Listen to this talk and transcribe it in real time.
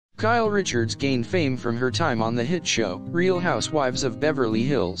Kyle Richards gained fame from her time on the hit show, Real Housewives of Beverly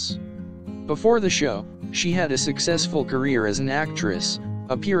Hills. Before the show, she had a successful career as an actress,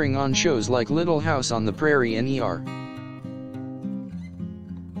 appearing on shows like Little House on the Prairie and ER.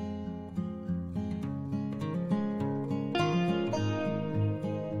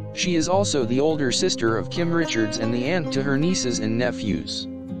 She is also the older sister of Kim Richards and the aunt to her nieces and nephews.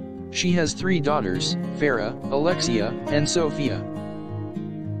 She has 3 daughters, Farrah, Alexia, and Sophia.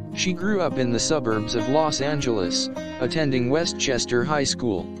 She grew up in the suburbs of Los Angeles, attending Westchester High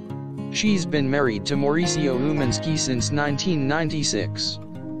School. She's been married to Mauricio Umansky since 1996.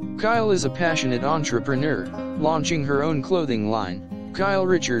 Kyle is a passionate entrepreneur, launching her own clothing line, Kyle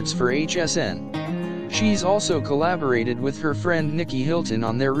Richards for HSN. She's also collaborated with her friend Nikki Hilton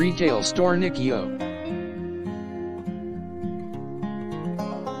on their retail store Nikki O.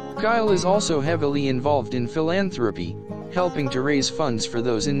 Kyle is also heavily involved in philanthropy, helping to raise funds for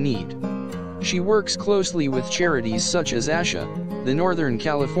those in need. She works closely with charities such as ASHA, the Northern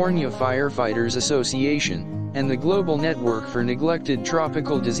California Firefighters Association, and the Global Network for Neglected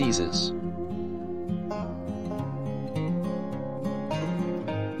Tropical Diseases.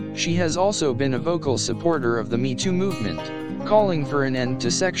 She has also been a vocal supporter of the Me Too movement, calling for an end to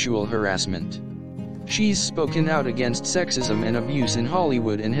sexual harassment. She's spoken out against sexism and abuse in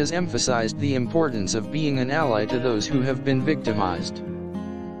Hollywood and has emphasized the importance of being an ally to those who have been victimized.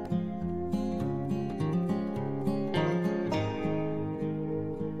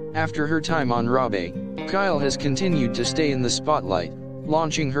 After her time on Rabe, Kyle has continued to stay in the spotlight,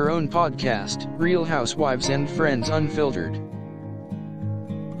 launching her own podcast, Real Housewives and Friends Unfiltered.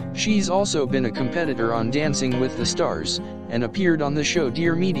 She's also been a competitor on Dancing with the Stars, and appeared on the show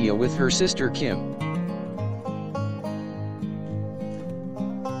Dear Media with her sister Kim.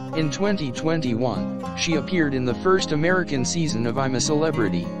 In 2021, she appeared in the first American season of I'm a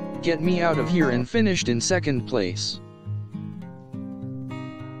Celebrity, Get Me Out of Here and finished in 2nd place.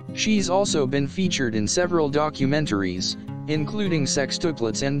 She's also been featured in several documentaries, including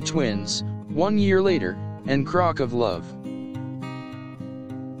Sextuplets and Twins, 1 Year Later, and Crock of Love.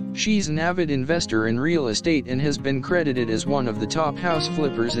 She's an avid investor in real estate and has been credited as one of the top house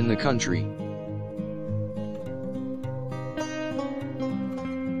flippers in the country.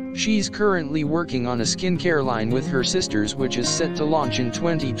 She's currently working on a skincare line with her sisters which is set to launch in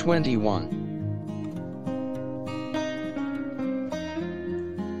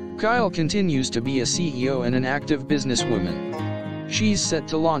 2021. Kyle continues to be a CEO and an active businesswoman. She's set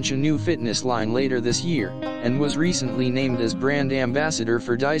to launch a new fitness line later this year, and was recently named as brand ambassador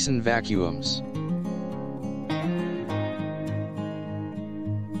for Dyson vacuums.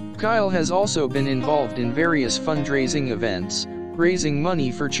 Kyle has also been involved in various fundraising events, raising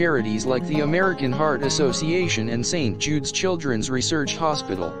money for charities like the American Heart Association and St. Jude's Children's Research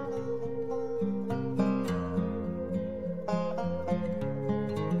Hospital.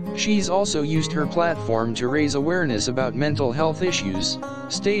 She's also used her platform to raise awareness about mental health issues,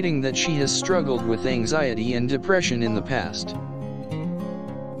 stating that she has struggled with anxiety and depression in the past.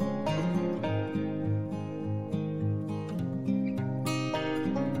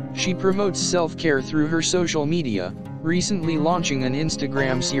 She promotes self-care through her social media, recently launching an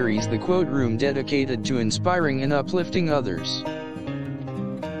Instagram series, The Quote Room, dedicated to inspiring and uplifting others.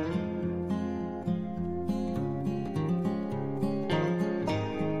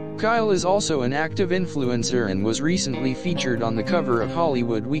 Kyle is also an active influencer and was recently featured on the cover of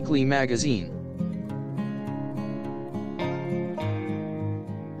Hollywood Weekly magazine.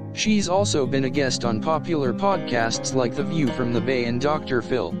 She's also been a guest on popular podcasts like The View from the Bay and Dr.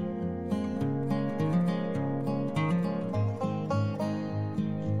 Phil.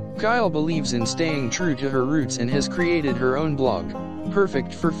 Kyle believes in staying true to her roots and has created her own blog,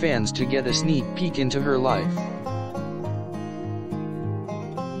 perfect for fans to get a sneak peek into her life.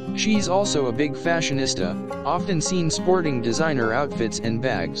 She's also a big fashionista, often seen sporting designer outfits and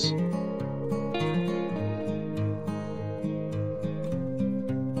bags.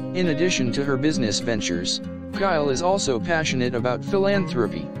 In addition to her business ventures, Kyle is also passionate about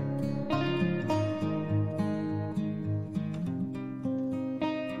philanthropy.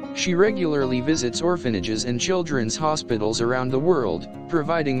 She regularly visits orphanages and children's hospitals around the world,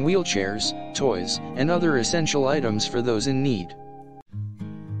 providing wheelchairs, toys, and other essential items for those in need.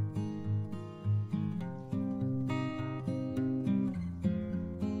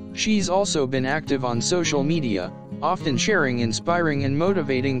 She's also been active on social media, often sharing inspiring and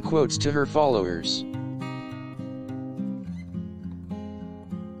motivating quotes to her followers.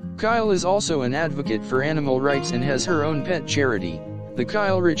 Kyle is also an advocate for animal rights and has her own pet charity, the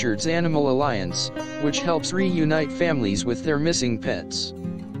Kyle Richards Animal Alliance, which helps reunite families with their missing pets.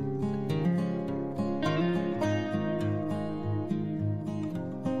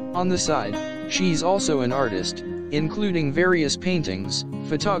 On the side, she's also an artist, including various paintings,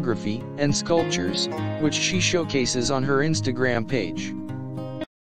 photography, and sculptures, which she showcases on her Instagram page.